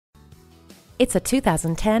It's a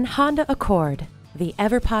 2010 Honda Accord. The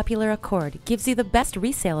ever-popular Accord gives you the best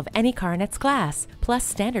resale of any car in its class, plus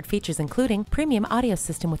standard features including premium audio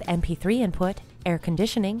system with MP3 input, air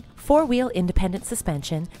conditioning, four-wheel independent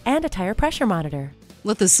suspension, and a tire pressure monitor.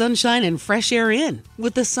 Let the sunshine and fresh air in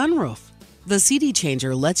with the sunroof. The CD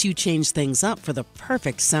changer lets you change things up for the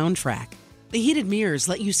perfect soundtrack. The heated mirrors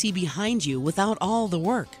let you see behind you without all the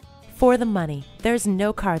work. For the money, there's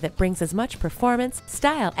no car that brings as much performance,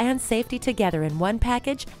 style, and safety together in one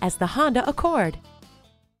package as the Honda Accord.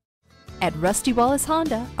 At Rusty Wallace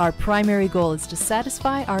Honda, our primary goal is to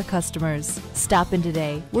satisfy our customers. Stop in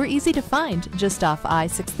today. We're easy to find just off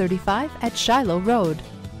I-635 at Shiloh Road.